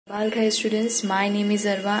Hi students, my name is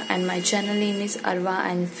Arwa and my channel name is Arwa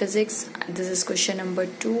and Physics. This is question number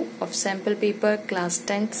 2 of sample paper class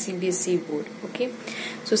 10th CBSE board. Okay,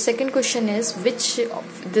 so second question is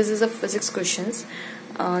this is a physics questions.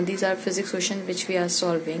 These are physics questions which we are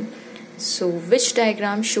solving. So which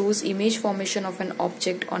diagram shows image formation of an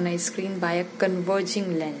object on a screen by a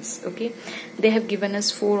converging lens? Okay, they have given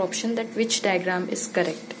us 4 options that which diagram is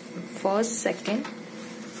correct. First, second,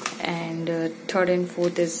 and third and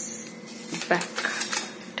fourth is back.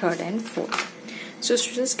 Third and fourth. So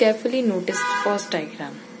students, carefully notice the first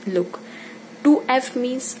diagram. Look, 2f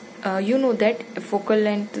means you know that focal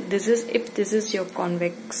length. This is if this is your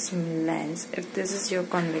convex lens. If this is your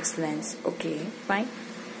convex lens, okay, fine.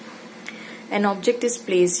 An object is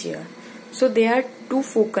placed here. So there are two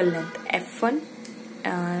focal length f1.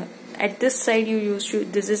 At this side you used to,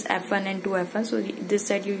 this is f1 and 2f1, so this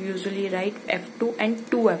side you usually write f2 and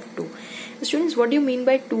 2f2. Students, what do you mean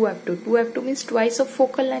by 2f2? 2f2 means twice of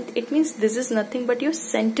focal length. It means this is nothing but your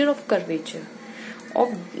center of curvature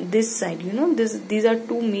of this side. You know, these are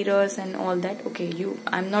two mirrors and all that. Okay,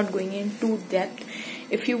 I'm not going into depth.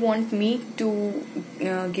 If you want me to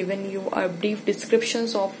given you a brief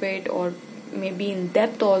descriptions of it, or maybe in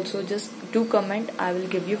depth also, just do comment. I will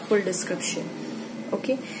give you full description.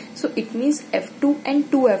 Okay, so it means f2 and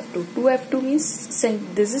 2f2. 2f2 means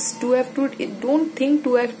this is 2f2. Don't think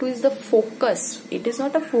 2f2 is the focus. It is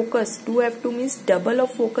not a focus. 2f2 means double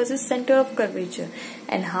of focus is center of curvature,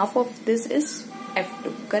 and half of this is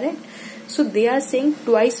f2. Correct? So they are saying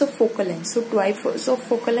twice of focal length. So twice of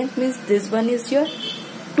focal length means this one is your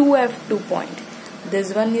 2f2 point.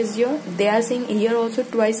 This one is your. They are saying here also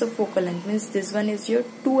twice of focal length means this one is your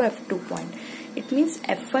 2f2 point. It means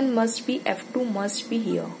f1 must be, f2 must be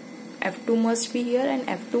here, f2 must be here, and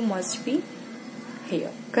f2 must be here.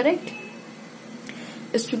 Correct?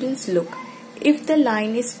 Students, look, if the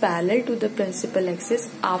line is parallel to the principal axis,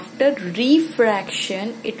 after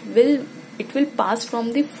refraction it will pass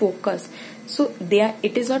from the focus. So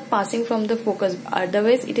it is not passing from the focus,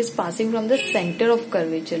 otherwise it is passing from the center of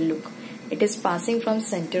curvature. Look, it is passing from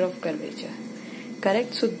center of curvature.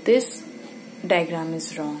 Correct? So this diagram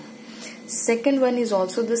is wrong. Second one is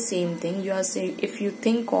also the same thing. You are saying, if you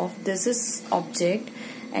think of this is object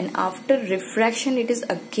and after refraction it is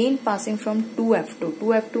again passing from 2f2.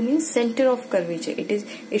 2f2 means center of curvature.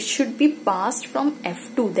 It should be passed from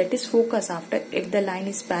f2, that is focus. After, if the line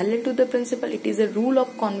is parallel to the principal, it is a rule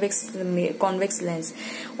of convex lens,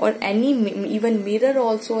 or any even mirror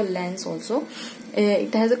also, or lens also.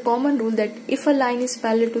 It has a common rule that if a line is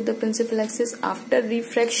parallel to the principal axis, after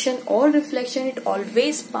refraction or reflection it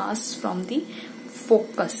always passes from the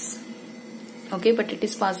focus. Okay, but it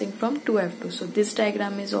is passing from 2f2. So this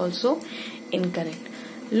diagram is also incorrect.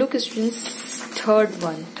 Look students,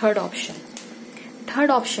 third option. Third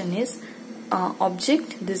option is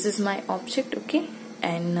object. This is my object, okay,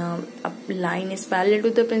 and a line is parallel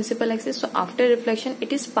to the principal axis. So after reflection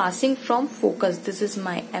it is passing from focus. This is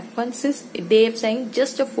my f1, since they are saying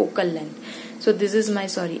just a focal length. So this is my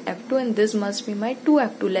f2, and this must be my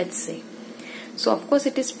 2f2, let's say. So of course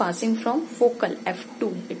it is passing from focal,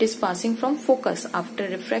 f2. It is passing from focus. After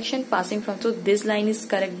refraction passing from, so this line is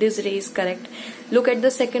correct, this ray is correct. Look at the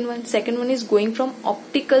second one. Second one is going from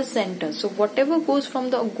optical center. So whatever goes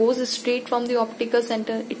straight from the optical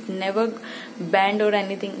center. It never bend or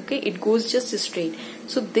anything. Okay, it goes just straight.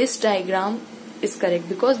 So this diagram is correct,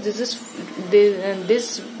 because this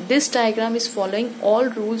diagram is following all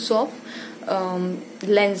rules of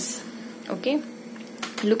lens. Okay,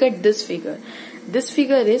 look at this figure. This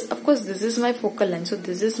figure is, of course, this is my focal length. So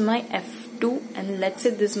this is my f2, and let's say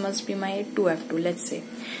this must be my 2f2, let's say.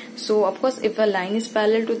 So of course if a line is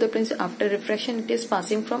parallel to the principal, after refraction it is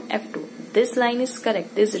passing from f2. This line is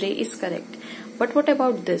correct, this ray is correct. But what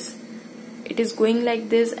about this? It is going like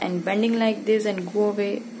this and bending like this and go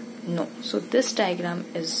away. No. So this diagram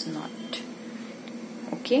is not.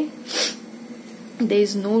 Okay. There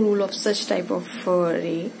is no rule of such type of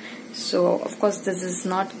ray. So of course this is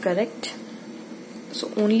not correct. So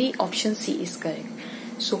only option C is correct.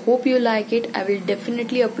 So hope you like it. I will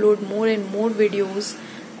definitely upload more and more videos.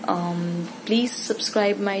 Please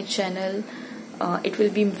subscribe my channel. It will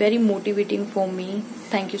be very motivating for me.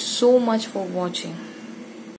 Thank you so much for watching.